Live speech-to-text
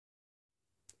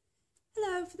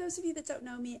Hello, for those of you that don't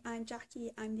know me, I'm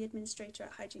Jacqui, I'm the administrator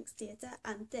at Hijinx Theatre,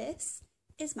 and this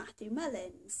is Matthew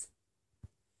Mullins.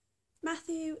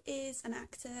 Matthew is an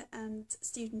actor and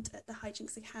student at the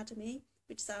Hijinx Academy,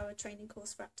 which is our training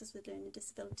course for actors with learning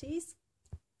disabilities,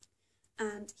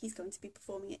 and he's going to be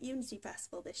performing at Unity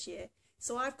Festival this year.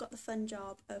 So I've got the fun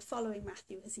job of following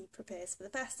Matthew as he prepares for the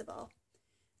festival.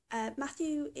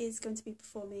 Matthew is going to be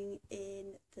performing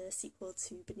in the sequel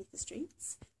to Beneath the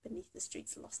Streets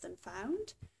Lost and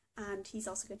Found, and he's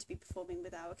also going to be performing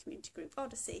with our community group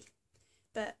Odyssey.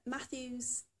 But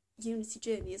Matthew's Unity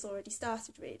journey has already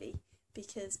started really,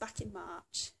 because back in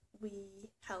March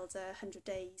we held a 100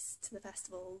 Days to the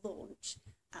Festival launch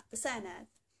at the Senedd,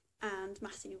 and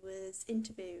Matthew was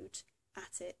interviewed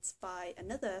at it by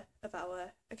another of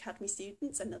our Academy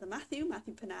students, another Matthew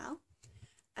Pennell,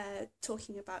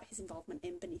 talking about his involvement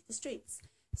in Beneath the Streets.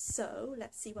 So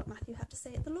let's see what Matthew had to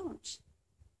say at the launch.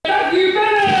 Matthew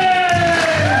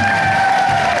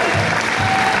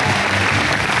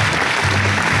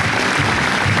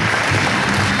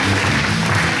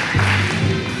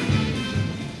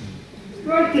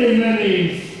Right then,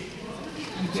 Mullins.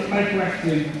 Get my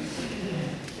question.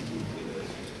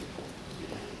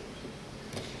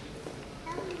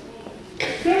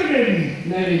 So then,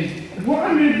 Mullins, what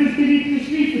on earth was Beneath the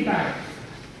Streets about?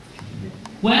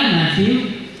 Well, Matthew,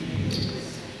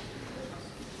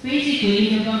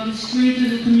 basically about the street of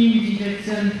the community that's,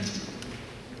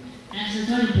 as the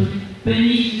title put it,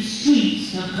 beneath the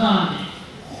streets of Cardiff.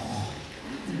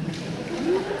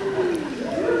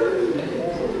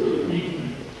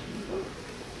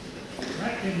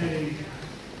 Right then, Mullins.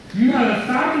 You have a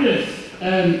fabulous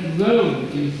role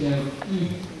yourself.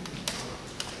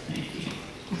 Thank you.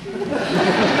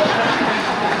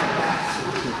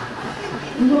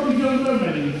 What was your role,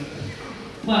 Mullins?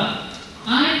 Well,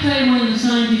 I play one of the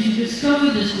scientists who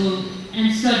discovered this world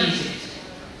and studies it.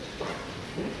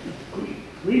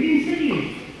 We didn't see you.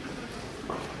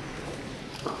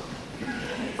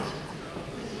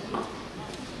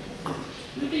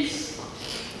 Because,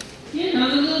 you know,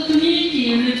 the little community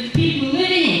and the people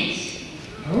live in it.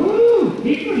 Oh,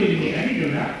 people didn't get any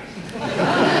of that.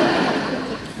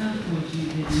 Of course you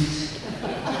didn't.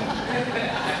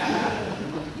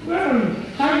 Well,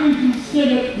 how would you set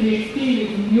up the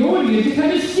experience in the audience if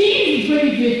I'd seen in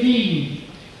 2015?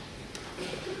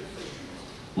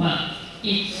 Well,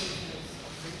 it's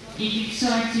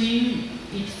exciting,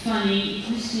 it's funny, it's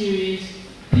mysterious.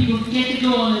 People get to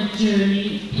go on a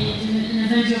journey. It's an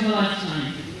adventure of a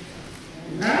lifetime.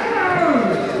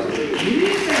 Wow! It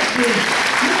is that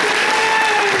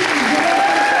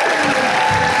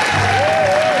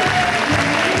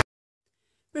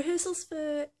Rehearsals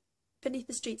for Beneath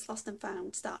the Streets Lost and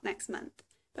Found start next month,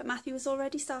 but Matthew has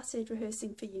already started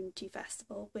rehearsing for Unity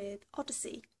Festival with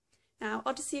Odyssey. Now,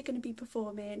 Odyssey are going to be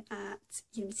performing at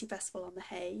Unity Festival on the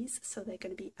Hayes, so they're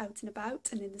going to be out and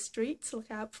about and in the streets, look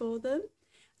out for them.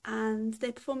 And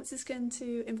their performance is going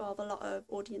to involve a lot of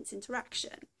audience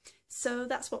interaction. So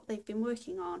that's what they've been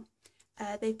working on.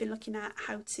 They've been looking at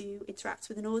how to interact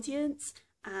with an audience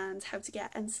and how to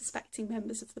get unsuspecting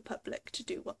members of the public to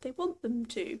do what they want them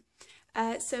to.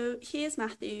 So here's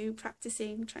Matthew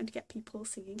practicing, trying to get people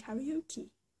singing karaoke.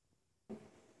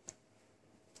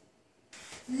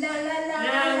 La la la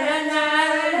la la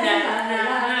la la la la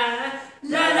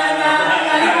la.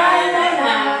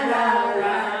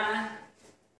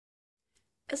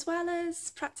 As well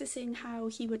as practicing how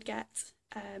he would get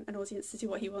an audience to do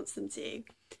what he wants them to,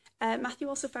 Matthew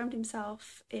also found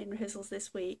himself in rehearsals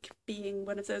this week being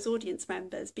one of those audience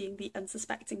members, being the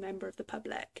unsuspecting member of the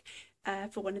public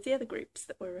for one of the other groups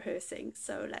that were rehearsing.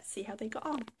 So let's see how they got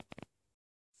on.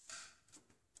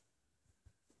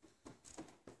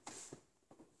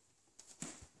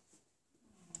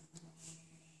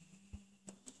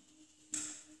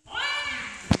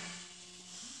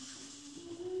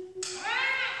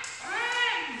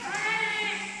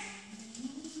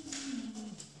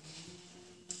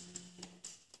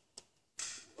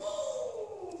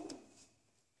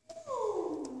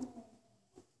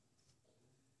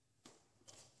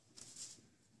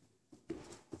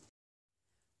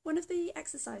 One of the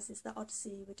exercises that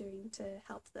Odyssey were doing to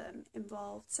help them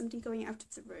involved somebody going out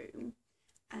of the room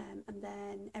and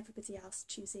then everybody else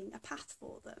choosing a path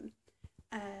for them.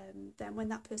 Then when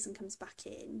that person comes back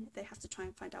in, they have to try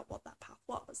and find out what that path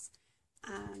was.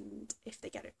 And if they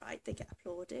get it right, they get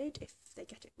applauded. If they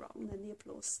get it wrong, then the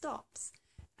applause stops.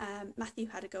 Matthew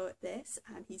had a go at this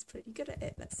and he's pretty good at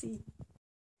it. Let's see.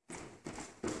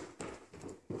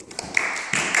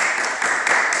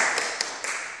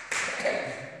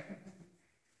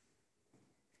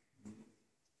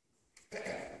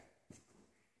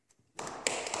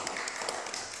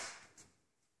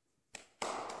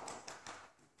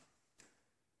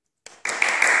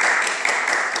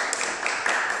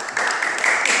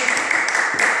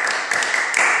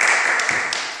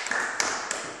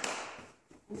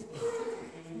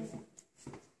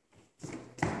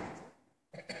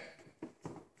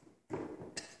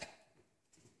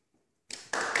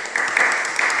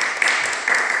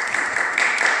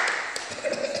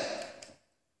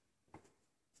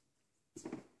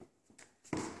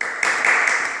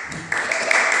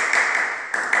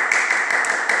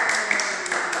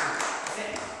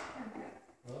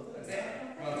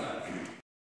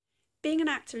 Being an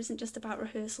actor isn't just about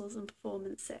rehearsals and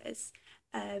performances.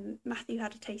 Matthew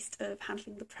had a taste of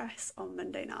handling the press on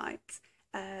Monday night.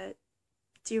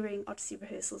 During Odyssey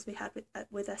rehearsals, we had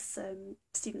with us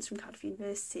students from Cardiff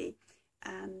University,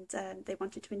 and they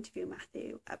wanted to interview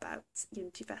Matthew about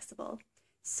Unity Festival.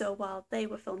 So while they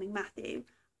were filming Matthew,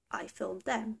 I filmed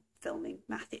them filming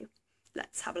Matthew.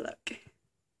 Let's have a look.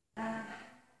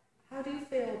 How do you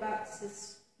feel about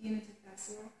this Unity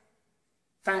Festival?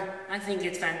 I think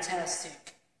it's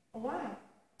fantastic. Why?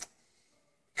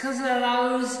 Because it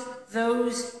allows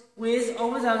those with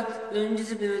or without learning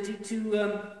disability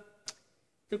to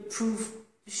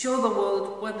show the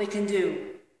world what they can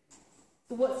do.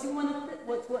 So what do you want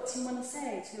to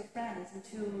say to your friends and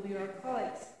to your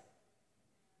colleagues?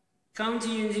 Come to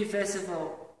Unity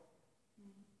Festival.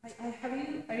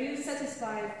 Are you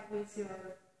satisfied with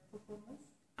your performance?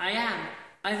 I am.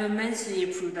 I've immensely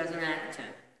improved as an actor.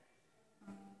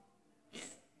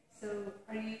 So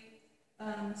are you?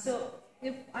 So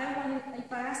if I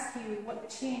ask you what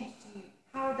changed you,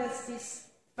 how does this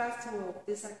festival,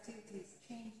 these activities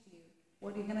change you?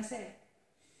 What are you gonna say?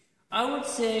 I would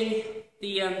say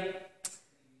the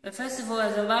festival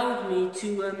has allowed me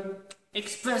to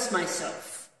express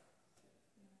myself.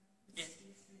 It's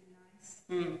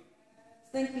really nice.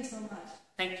 Thank you so much.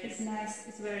 Thank you. It's nice.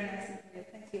 It's very nice of you.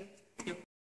 Thank you.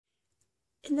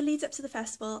 In the lead up to the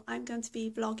festival, I'm going to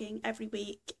be vlogging every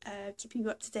week, keeping you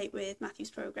up to date with Matthew's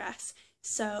progress.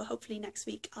 So hopefully next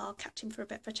week I'll catch him for a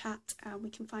bit of a chat and we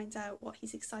can find out what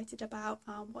he's excited about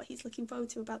and what he's looking forward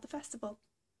to about the festival.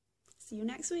 See you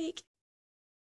next week.